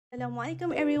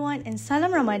Assalamualaikum everyone and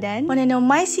Salam Ramadan. Wanna know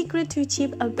my secret to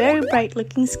achieve a very bright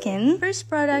looking skin?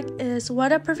 First product is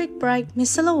Water Perfect Bright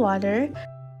Micellar Water.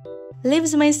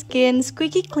 Leaves my skin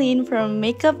squeaky clean from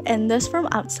makeup and dust from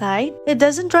outside. It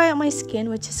doesn't dry out my skin,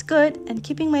 which is good, and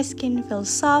keeping my skin feel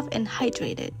soft and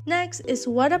hydrated. Next is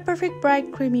Water Perfect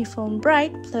Bright Creamy Foam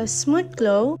Bright plus Smooth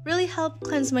Glow. Really help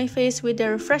cleanse my face with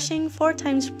the refreshing 4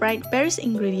 times bright berries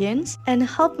ingredients and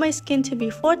help my skin to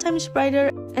be 4 times brighter.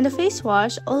 And the face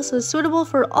wash also suitable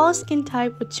for all skin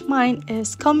type, which mine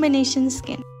is combination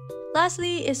skin.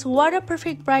 Lastly is Water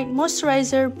Perfect Bright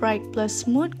Moisturizer Bright plus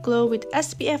Smooth Glow with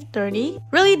SPF 30.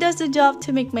 Really does the job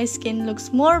to make my skin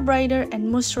looks more brighter and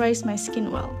moisturize my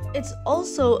skin well. It's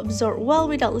also absorb well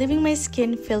without leaving my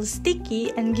skin feel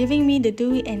sticky and giving me the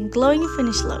dewy and glowing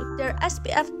finish look. Their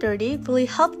SPF 30 really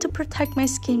help to protect my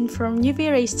skin from UV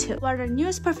rays too. While the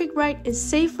newest Perfect Bright is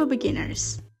safe for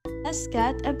beginners. Let's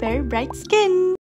get a very bright skin!